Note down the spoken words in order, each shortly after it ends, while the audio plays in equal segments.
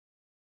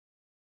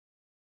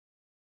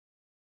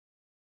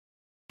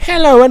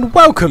Hello and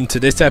welcome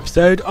to this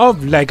episode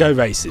of LEGO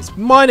Races.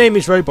 My name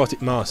is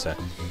Robotic Master.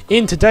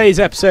 In today's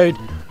episode,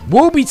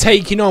 we'll be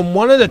taking on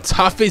one of the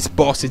toughest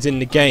bosses in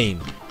the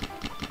game.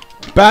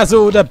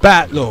 Basil the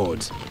Bat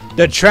Lord.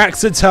 The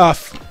tracks are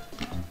tough.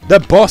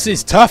 The boss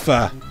is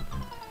tougher.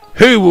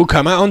 Who will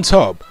come out on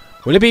top?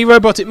 Will it be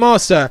Robotic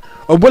Master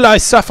or will I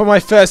suffer my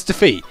first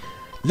defeat?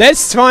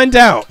 Let's find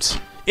out.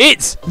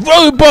 It's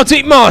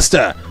Robotic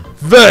Master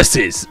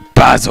versus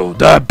Basil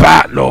the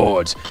Bat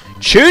Lord.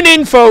 Tune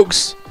in,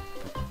 folks.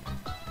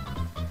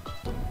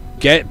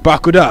 Get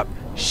buckled up.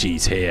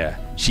 She's here.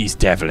 She's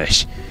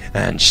devilish.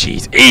 And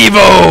she's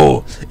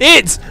evil.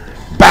 It's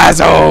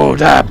Basil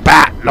the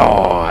Bat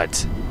Lord.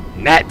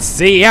 Let's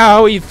see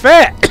how he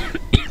fare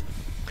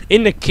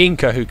in the King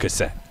Kahooka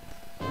set.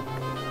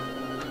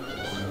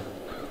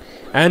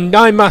 And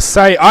I must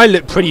say, I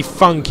look pretty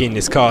funky in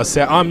this car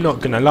set. I'm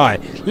not going to lie.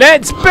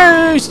 Let's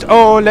boost.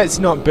 Or let's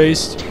not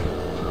boost.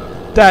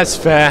 That's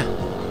fair.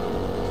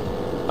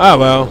 Oh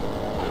well.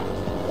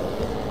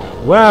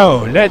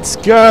 Well, let's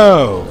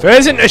go. There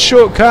isn't a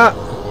shortcut,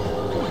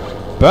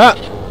 but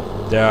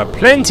there are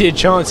plenty of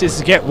chances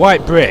to get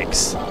white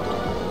bricks.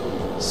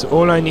 So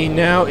all I need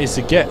now is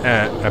to get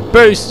a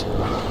boost.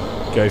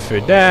 Go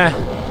through there.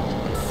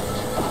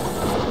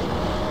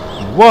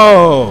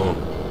 Whoa.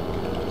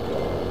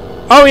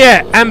 Oh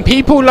yeah, and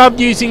people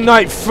love using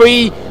like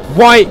free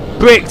white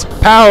bricked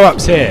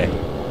power-ups here.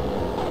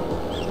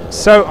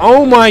 So,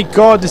 oh my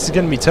god, this is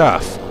going to be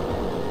tough.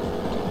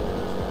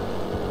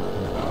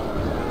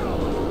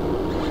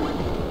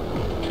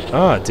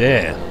 Oh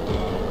dear.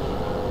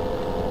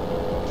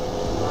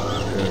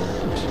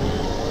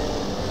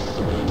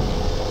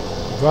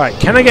 Right,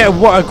 can I get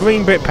a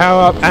green brick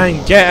power up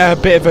and get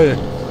a bit of a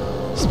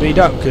speed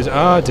up? Because,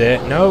 oh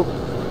dear, no.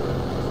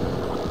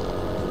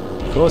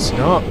 Of course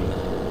not.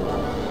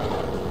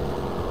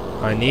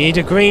 I need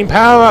a green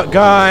power up,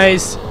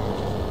 guys.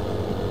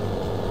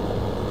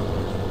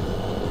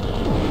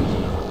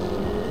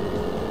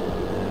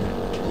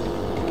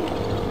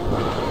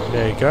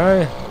 There you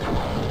go.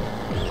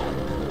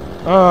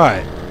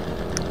 Alright,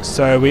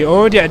 so we're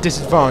already at a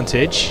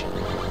disadvantage,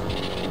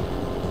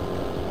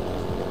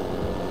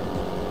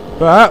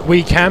 but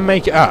we can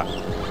make it up.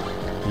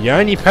 The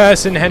only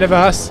person ahead of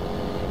us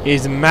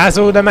is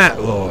Basil the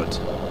Bat Lord.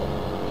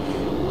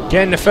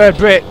 Getting the third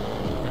brick,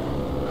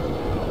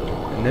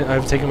 and then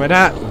overtaken by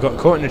that. We got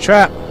caught in the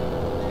trap,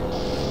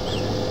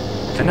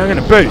 and I'm going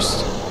to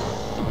boost.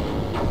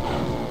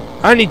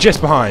 Only just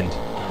behind.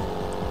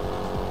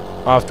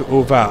 After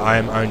all that, I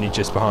am only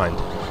just behind.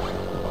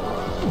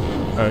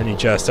 Only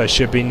just. I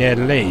should be near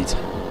the lead.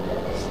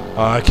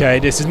 Okay,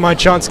 this is my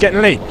chance to get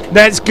in the lead.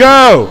 Let's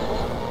go!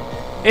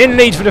 In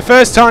lead for the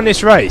first time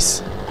this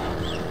race.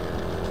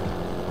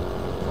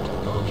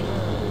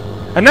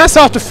 And that's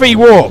after 3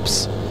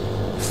 warps.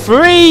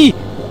 3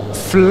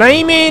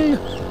 flaming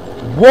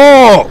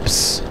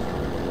warps.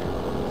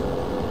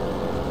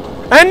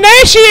 And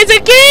there she is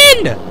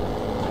again!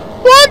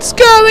 What's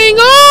going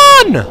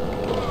on?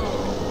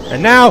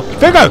 And now,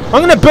 there we go.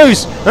 I'm going to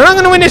boost. And I'm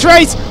going to win this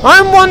race.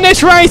 I've won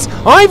this race.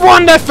 I've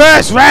won the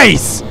first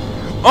race.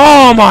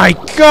 Oh my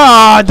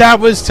god. That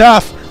was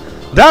tough.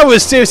 That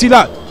was seriously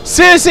luck.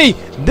 Seriously.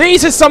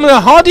 These are some of the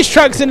hardest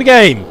tracks in the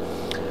game.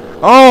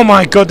 Oh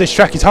my god. This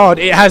track is hard.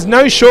 It has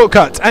no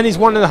shortcuts. And is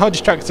one of the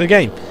hardest tracks in the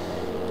game.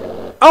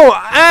 Oh,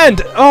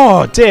 and.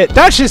 Oh dear.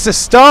 That's just the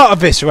start of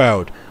this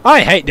road.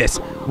 I hate this.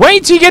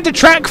 Wait till you get to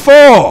track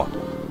 4.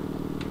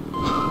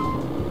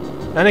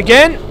 And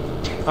again.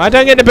 I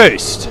don't get the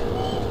boost.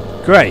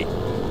 Great.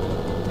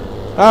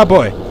 Oh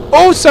boy.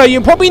 Also,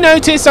 you'll probably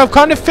notice I've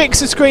kind of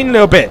fixed the screen a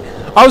little bit.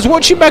 I was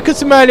watching back at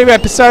some earlier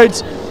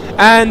episodes,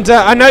 and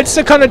I noticed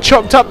I kind of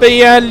chopped up the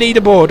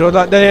leaderboard, or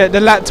like the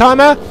lap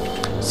timer.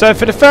 So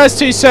for the first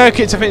 2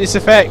 circuits, I think this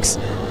affects.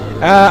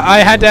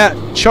 I had that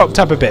chopped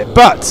up a bit,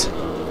 but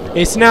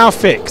it's now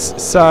fixed,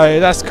 so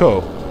that's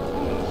cool.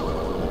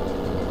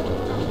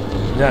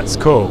 That's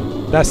cool.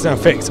 That's now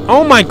fixed.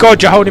 Oh my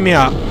god, you're holding me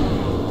up.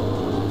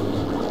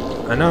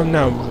 And I'm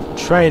now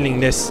trailing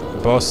this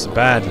boss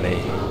badly.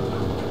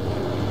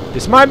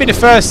 This might be the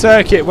first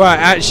circuit where I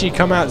actually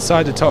come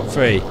outside the top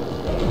 3.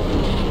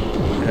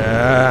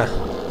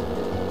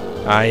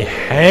 I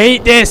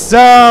hate this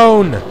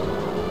zone!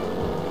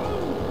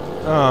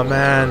 Oh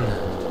man.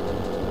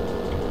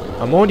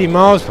 I'm already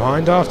miles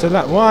behind after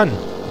that one.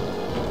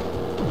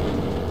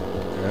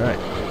 Alright,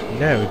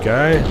 there we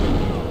go.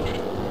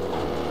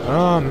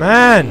 Oh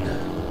man!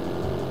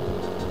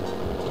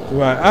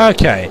 Right,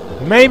 okay.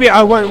 Maybe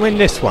I won't win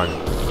this one.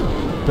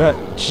 But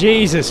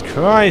Jesus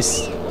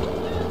Christ.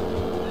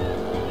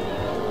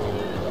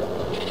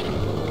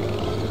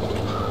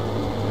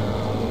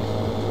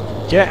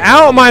 Get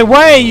out of my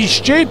way, you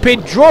stupid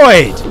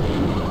droid!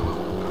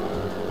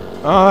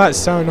 Oh, that's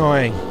so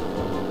annoying.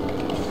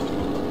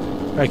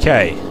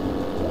 Okay.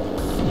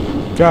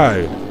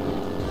 Go.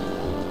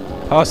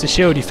 Past the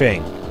shieldy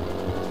thing.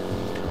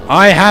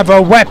 I have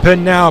a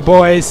weapon now,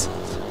 boys.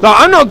 Like,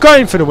 I'm not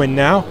going for the win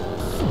now.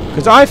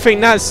 Because I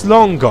think that's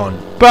long gone.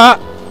 But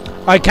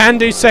I can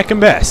do second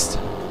best.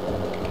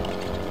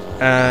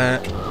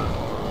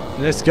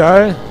 Let's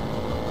go.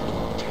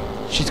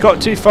 She's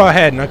got too far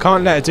ahead and I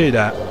can't let her do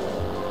that.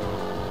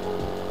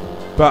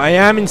 But I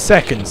am in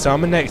second, so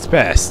I'm the next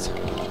best.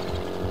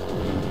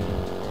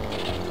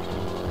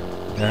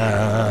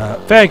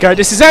 There we go.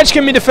 This is actually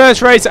going to be the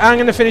first race. I'm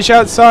going to finish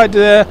outside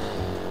the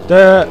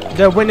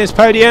winner's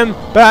podium.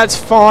 But that's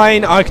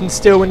fine. I can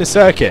still win the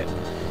circuit.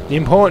 The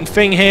important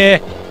thing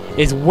here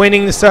is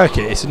winning the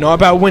circuit. It's not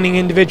about winning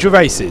individual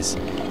races.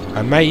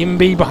 I may even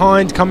be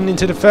behind coming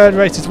into the third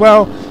race as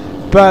well.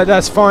 But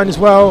that's fine as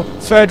well.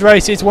 Third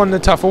race is one of the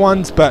tougher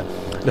ones. But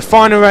the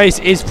final race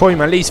is probably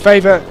my least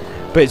favourite.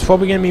 But it's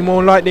probably going to be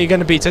more likely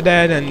going to be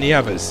today than the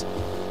others.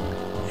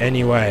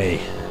 Anyway.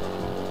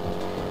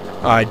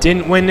 I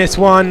didn't win this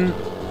one.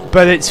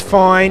 But it's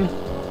fine.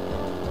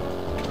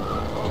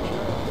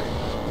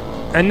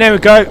 And there we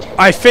go.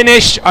 I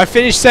finished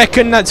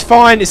second. That's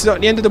fine. It's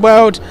not the end of the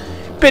world.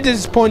 Bit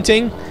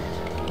disappointing.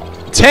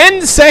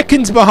 10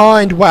 seconds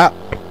behind. Wow.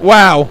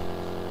 Wow.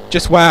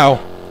 Just wow.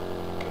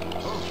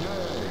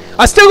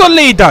 I still got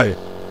lead though.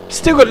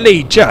 Still got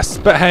lead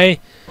just. But hey.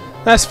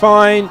 That's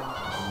fine.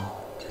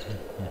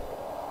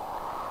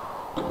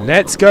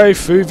 Let's go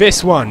through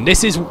this one.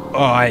 This is... Oh,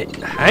 I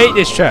hate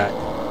this track.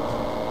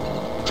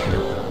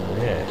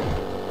 Yeah.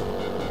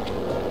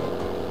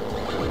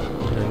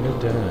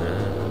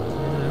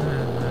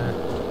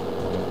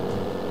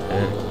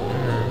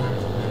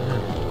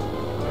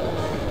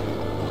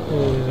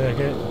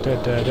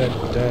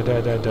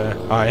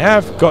 I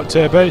have got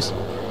turbos.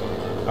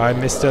 I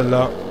missed a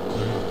lot.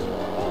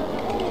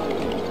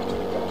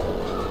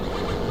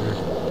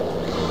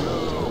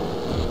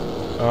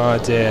 Oh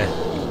dear.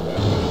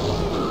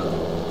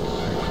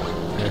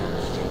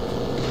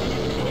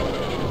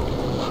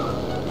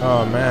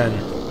 Oh man.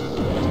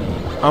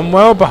 I'm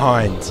well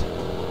behind.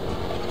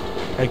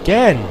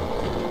 Again.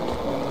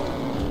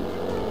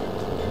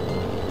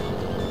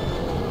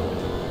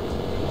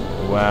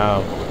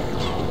 Wow.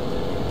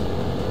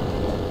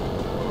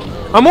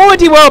 I'm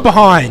already well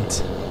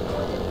behind.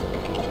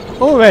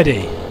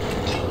 Already.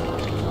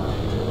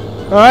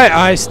 Alright,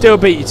 I still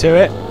beat you to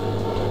it.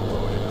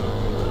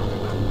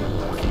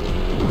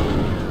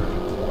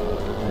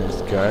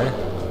 Let's go.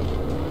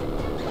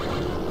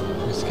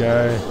 Let's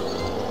go.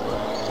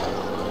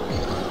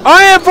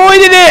 I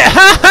avoided it!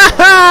 Ha ha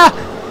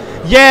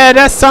ha! Yeah,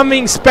 that's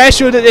something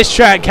special that this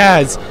track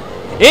has.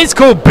 It's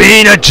called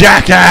being a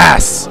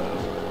jackass!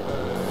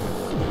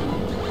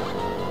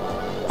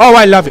 Oh,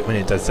 I love it when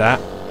it does that.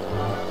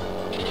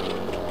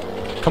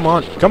 Come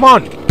on, come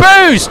on!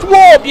 Boost!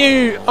 Warp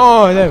you!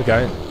 Oh, there we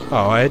go.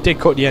 Oh, I did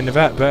caught the end of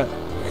that, but...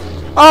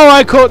 Oh,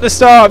 I caught the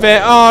start of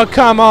it! Oh,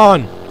 come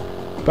on!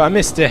 But I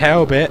missed the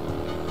hell bit.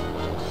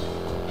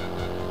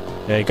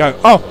 There you go.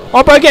 Oh,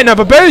 but I get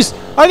another boost!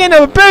 I get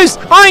another boost!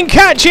 I'm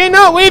catching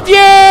up with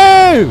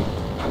you!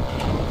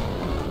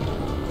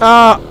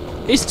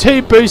 Is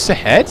 2 boosts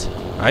ahead?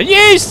 Are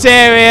you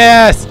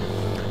serious?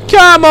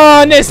 Come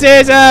on, this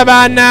is a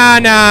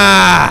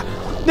banana!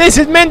 This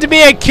is meant to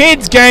be a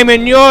kid's game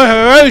and you're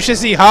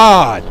ferociously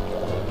hard.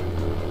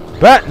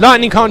 But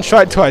lightning can't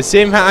strike twice.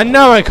 See him? I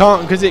know I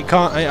can't because it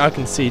can't. I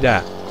can see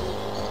that.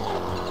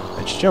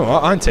 And you know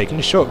what? I'm taking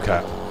the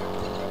shortcut.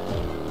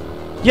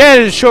 Yeah,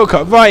 there's a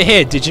shortcut right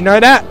here. Did you know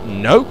that?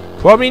 Nope.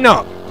 Probably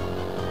not.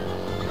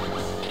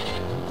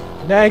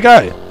 There you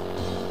go.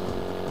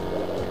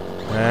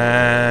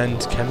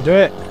 And can do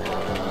it.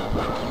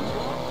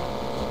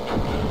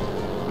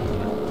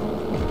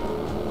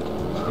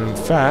 In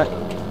fact,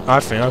 I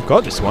think I've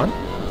got this one.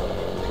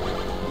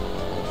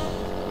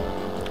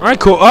 I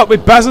caught up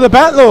with Basil the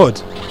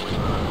Batlord.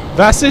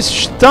 That's a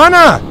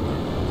stunner.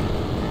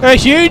 A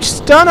huge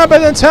stunner, but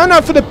then turn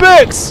up for the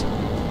books.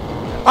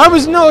 I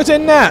was not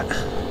in that.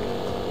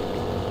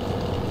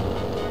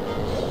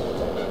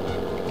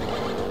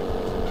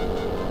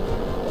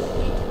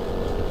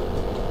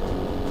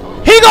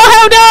 He got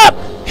held up!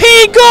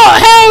 He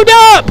got held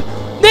up!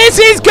 This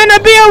is gonna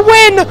be a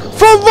win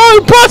for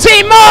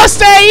Robotic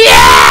Master!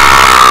 Yes!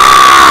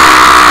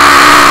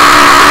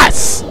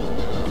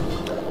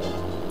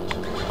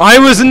 I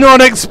was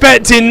not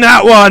expecting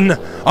that one.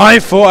 I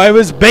thought I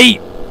was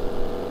beat.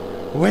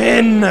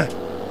 Win!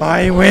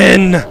 I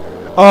win!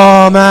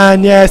 Oh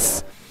man,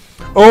 yes.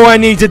 All I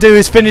need to do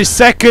is finish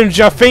second,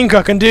 which I think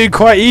I can do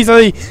quite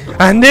easily.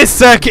 And this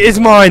circuit is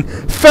mine.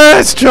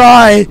 First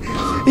try!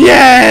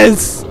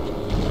 Yes!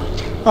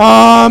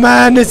 Oh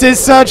man, this is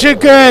such a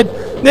good.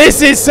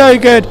 This is so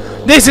good.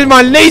 This is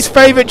my least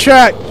favourite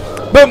track.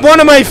 But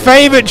one of my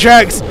favourite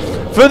tracks.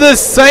 For the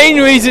same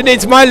reason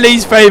it's my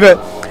least favourite.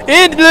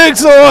 It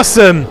looks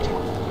awesome.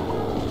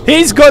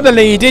 He's got the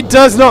lead. It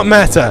does not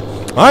matter.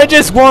 I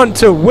just want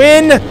to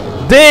win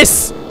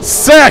this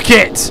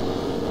circuit.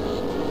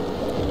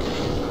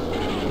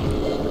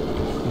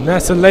 And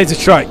that's a laser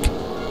strike.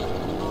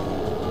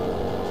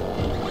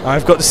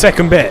 I've got the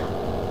second bit.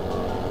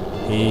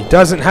 He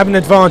doesn't have an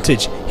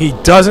advantage. He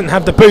doesn't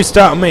have the boost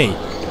out of me.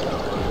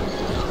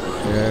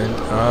 And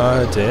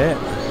oh dear.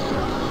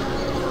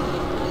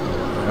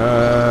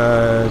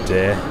 Oh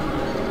dear.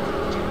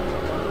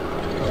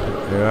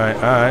 Alright,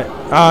 alright.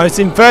 Oh, it's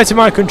inverting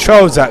my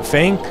controls, that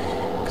thing.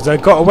 Because I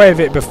got away with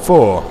it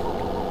before.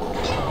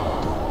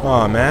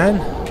 Oh, man.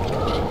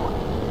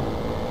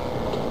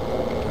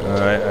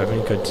 Alright, I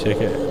think I took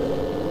it.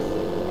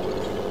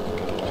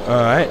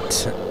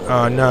 Alright.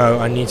 Oh, no.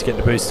 I need to get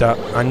the boost up.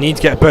 I need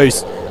to get a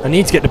boost. I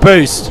need to get the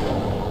boost.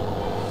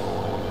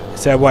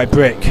 Is there a white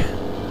brick?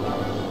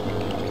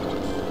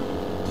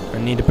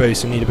 I need a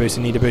boost, I need a boost,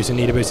 I need a boost, I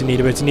need a boost, I need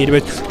a boost, I need a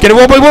boost. Get a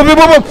warp, warp, warp,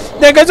 warp, warp.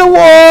 There goes a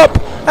warp!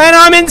 And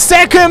I'm in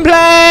second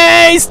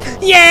place!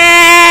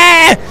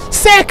 Yeah!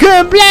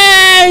 Second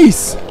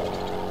place!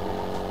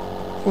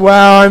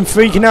 Wow, I'm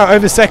freaking out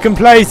over second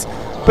place.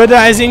 But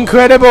that is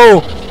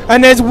incredible.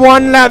 And there's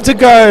 1 lap to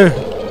go.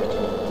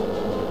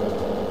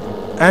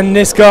 And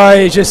this guy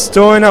is just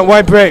storing up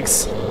white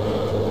bricks.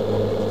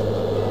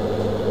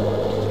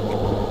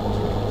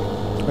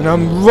 And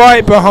I'm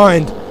right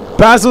behind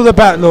Basil the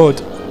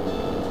Batlord.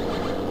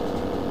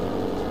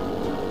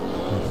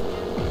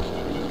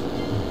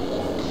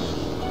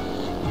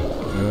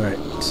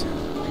 Alright.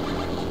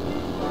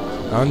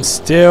 I'm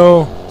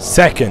still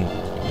second.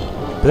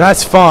 But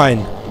that's fine.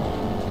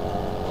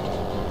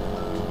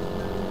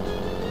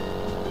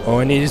 All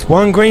I need is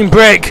 1 green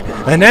brick.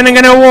 And then I'm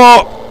going to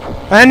walk.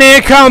 And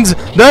here comes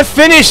the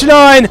finish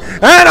line.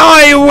 And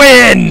I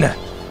win.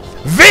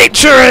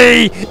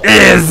 Victory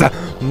is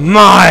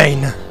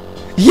mine.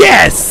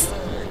 Yes.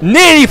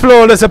 Nearly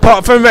flawless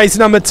apart from race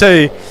number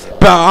 2.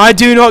 But I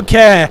do not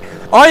care.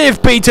 I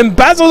have beaten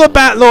Basil the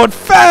Batlord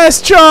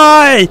first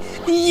try.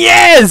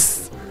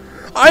 Yes.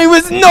 I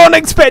was not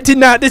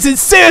expecting that. This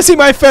is seriously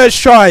my first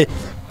try.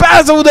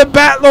 Basil the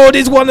Batlord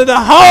is one of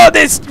the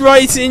hardest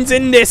racings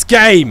in this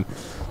game.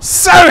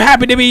 So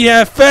happy to be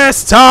here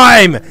first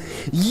time.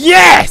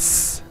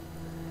 Yes.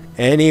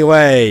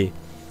 Anyway,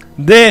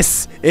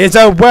 this is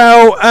a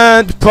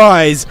well-earned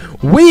prize.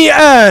 We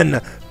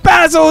earn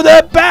Basil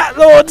the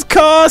Batlord's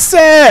car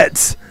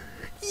set.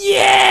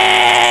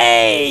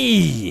 Yay!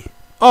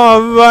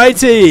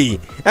 Alrighty.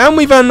 And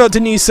we've unlocked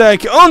a new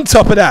circuit on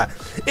top of that.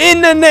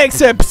 In the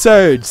next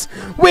episodes,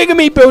 we're going to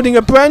be building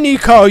a brand new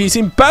car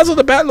using Basil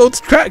the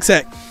Batlord's track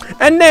set.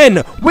 And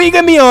then we're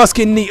going to be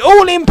asking the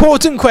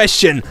all-important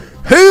question,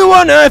 who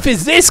on earth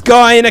is this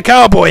guy in a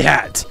cowboy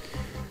hat?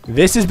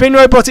 This has been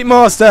Robotic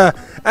Master,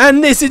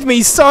 and this is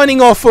me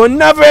signing off for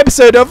another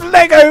episode of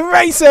LEGO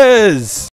Racers!